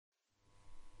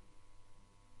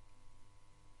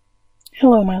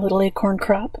Hello, my little acorn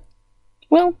crop.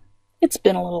 Well, it's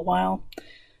been a little while.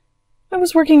 I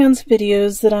was working on some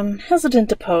videos that I'm hesitant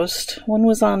to post. One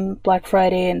was on Black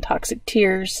Friday and Toxic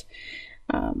Tears,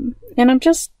 and I'm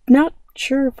just not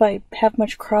sure if I have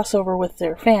much crossover with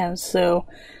their fans, so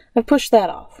I've pushed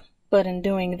that off. But in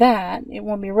doing that, it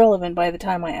won't be relevant by the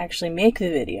time I actually make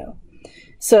the video.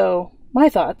 So, my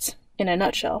thoughts, in a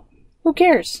nutshell, who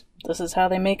cares? This is how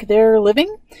they make their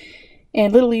living,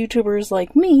 and little YouTubers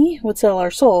like me would sell our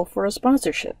soul for a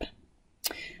sponsorship.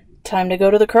 Time to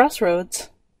go to the crossroads.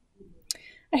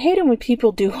 I hate it when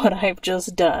people do what I've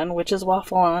just done, which is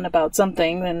waffle on about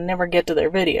something and never get to their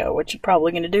video, which I'm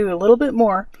probably going to do a little bit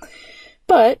more.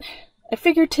 But I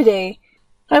figured today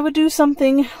I would do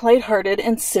something lighthearted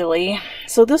and silly,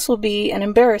 so this will be an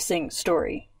embarrassing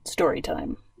story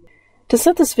time. To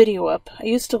set this video up, I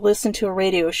used to listen to a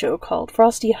radio show called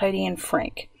Frosty, Heidi, and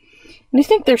Frank. And I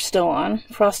think they're still on.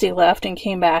 Frosty left and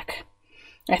came back,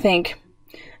 I think.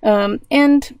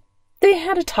 And they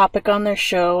had a topic on their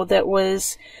show that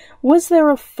was there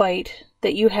a fight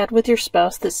that you had with your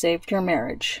spouse that saved your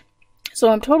marriage? So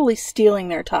I'm totally stealing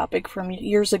their topic from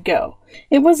years ago.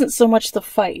 It wasn't so much the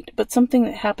fight, but something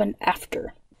that happened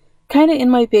after. Kinda in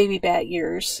my baby bat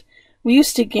years, we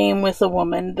used to game with a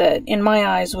woman that, in my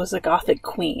eyes, was a gothic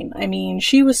queen. I mean,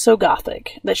 she was so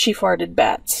gothic that she farted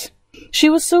bats. She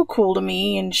was so cool to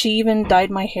me, and she even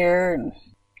dyed my hair and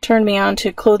turned me on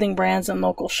to clothing brands and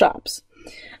local shops.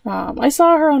 I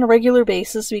saw her on a regular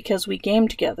basis because we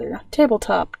gamed together.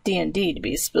 Tabletop D&D, to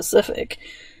be specific.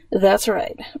 That's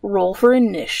right. Roll for a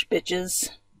niche,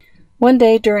 bitches. One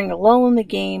day, during a lull in the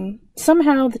game,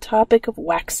 somehow the topic of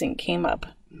waxing came up.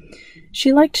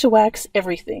 She liked to wax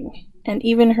everything, and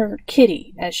even her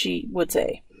kitty, as she would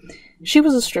say. She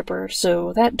was a stripper,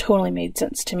 so that totally made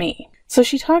sense to me. So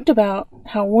she talked about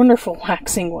how wonderful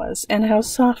waxing was, and how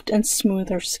soft and smooth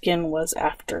her skin was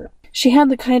after. She had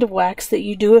the kind of wax that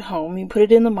you do at home. You put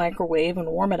it in the microwave and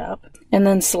warm it up, and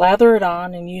then slather it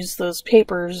on and use those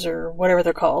papers, or whatever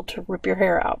they're called, to rip your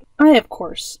hair out. I, of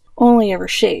course, only ever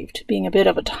shaved. Being a bit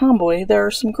of a tomboy, there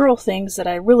are some girl things that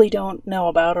I really don't know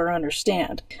about or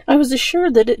understand. I was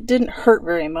assured that it didn't hurt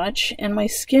very much, and my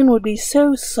skin would be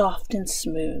so soft and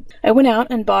smooth. I went out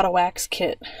and bought a wax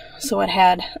kit. So it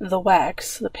had the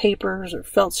wax, the papers or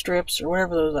felt strips or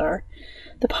whatever those are,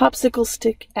 the popsicle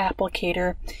stick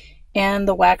applicator, and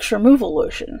the wax removal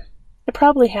lotion. I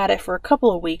probably had it for a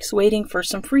couple of weeks, waiting for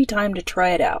some free time to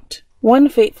try it out. One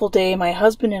fateful day, my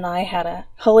husband and I had a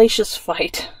hellacious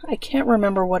fight. I can't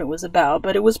remember what it was about,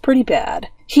 but it was pretty bad.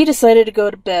 He decided to go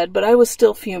to bed, but I was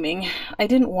still fuming. I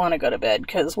didn't want to go to bed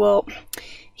because, well,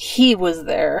 he was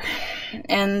there.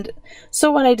 And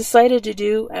so what I decided to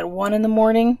do at 1 in the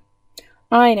morning,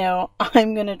 I know,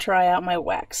 I'm going to try out my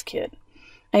wax kit.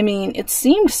 I mean, it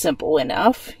seemed simple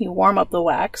enough. You warm up the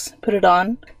wax, put it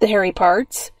on the hairy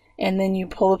parts, and then you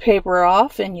pull the paper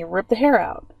off and you rip the hair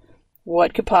out.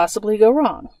 What could possibly go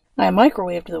wrong? I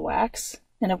microwaved the wax,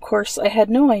 and of course I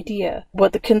had no idea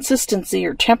what the consistency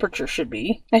or temperature should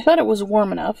be. I thought it was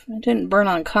warm enough. It didn't burn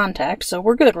on contact, so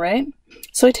we're good, right?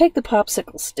 So I take the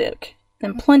popsicle stick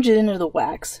and plunge it into the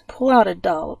wax, pull out a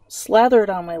dollop, slather it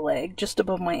on my leg just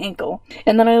above my ankle,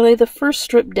 and then I lay the first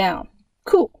strip down.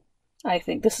 Cool. I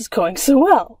think this is going so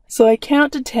well. So I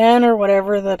count to 10 or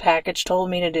whatever the package told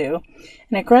me to do,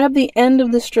 and I grab the end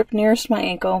of the strip nearest my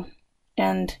ankle,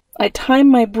 and I time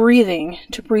my breathing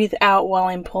to breathe out while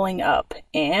I'm pulling up,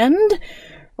 and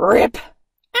rip!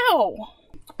 Ow!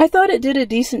 I thought it did a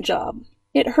decent job.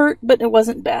 It hurt, but it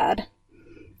wasn't bad.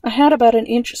 I had about an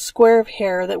inch square of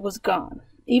hair that was gone,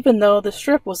 even though the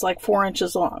strip was like 4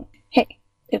 inches long. Hey,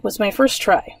 it was my first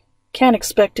try. Can't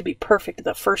expect to be perfect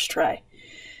the first try.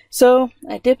 So,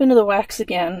 I dip into the wax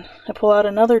again, I pull out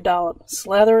another dollop,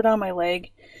 slather it on my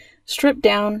leg, strip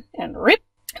down, and rip!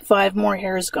 5 more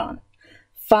hairs gone.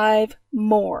 5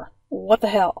 more. What the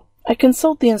hell? I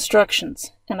consult the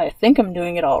instructions, and I think I'm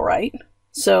doing it all right.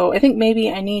 So, I think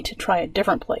maybe I need to try a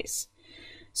different place.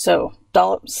 So,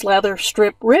 dollop, slather,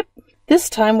 strip, rip. This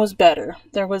time was better.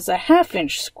 There was a 1/2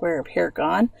 inch square of hair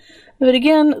gone, but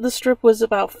again, the strip was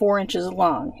about 4 inches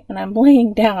long, and I'm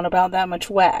laying down about that much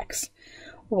wax.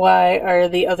 Why are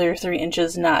the other 3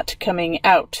 inches not coming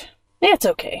out? It's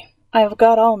okay. I've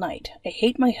got all night. I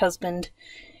hate my husband,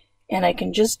 and I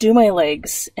can just do my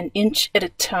legs an inch at a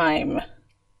time.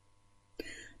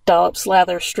 Dollop,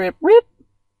 slather, strip, rip.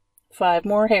 5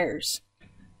 more hairs.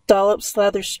 Dollop,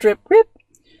 slather, strip, rip.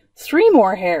 3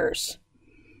 more hairs.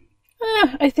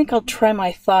 I think I'll try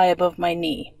my thigh above my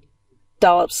knee.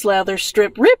 Dollop, slather,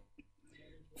 strip, rip.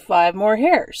 5 more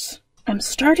hairs. I'm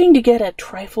starting to get a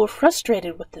trifle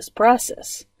frustrated with this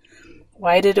process.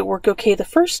 Why did it work okay the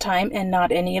first time and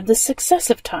not any of the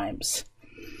successive times?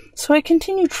 So I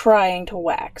continue trying to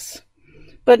wax.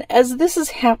 But as this is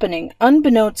happening,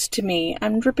 unbeknownst to me,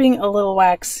 I'm dripping a little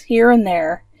wax here and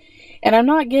there, and I'm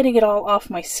not getting it all off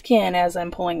my skin as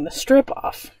I'm pulling the strip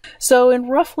off. So in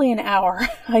roughly an hour,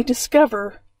 I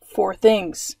discover 4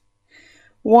 things.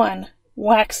 1.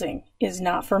 Waxing is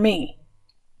not for me.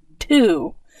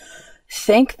 2.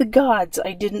 Thank the gods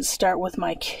I didn't start with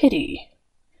my kitty.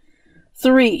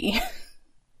 3.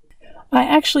 I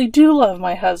actually do love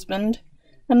my husband.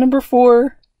 And number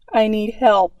 4, I need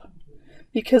help.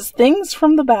 Because things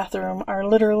from the bathroom are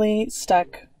literally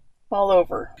stuck all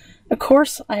over. Of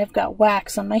course, I have got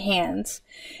wax on my hands,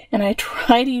 and I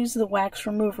try to use the wax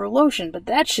remover lotion, but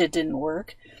that shit didn't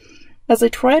work. As I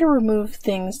try to remove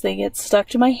things, they get stuck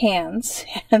to my hands,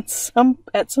 and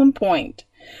at some point,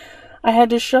 I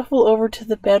had to shuffle over to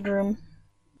the bedroom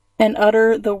and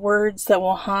utter the words that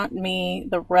will haunt me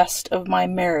the rest of my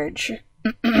marriage.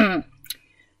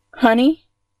 Honey,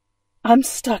 I'm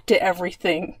stuck to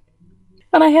everything.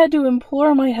 And I had to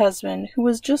implore my husband, who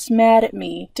was just mad at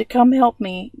me, to come help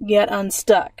me get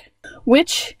unstuck.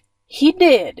 Which he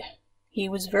did. He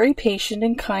was very patient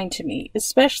and kind to me,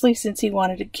 especially since he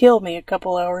wanted to kill me a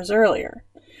couple hours earlier.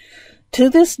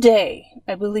 To this day,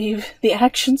 I believe the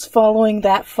actions following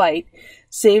that fight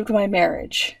saved my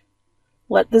marriage.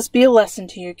 Let this be a lesson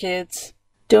to you kids.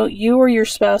 Don't you or your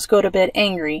spouse go to bed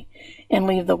angry and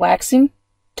leave the waxing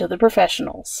to the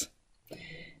professionals.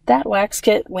 That wax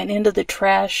kit went into the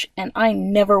trash, and I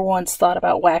never once thought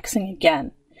about waxing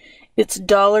again. It's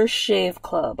Dollar Shave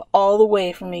Club all the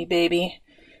way for me, baby.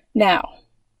 Now,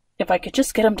 if I could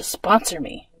just get them to sponsor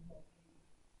me.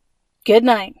 Good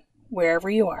night, wherever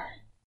you are.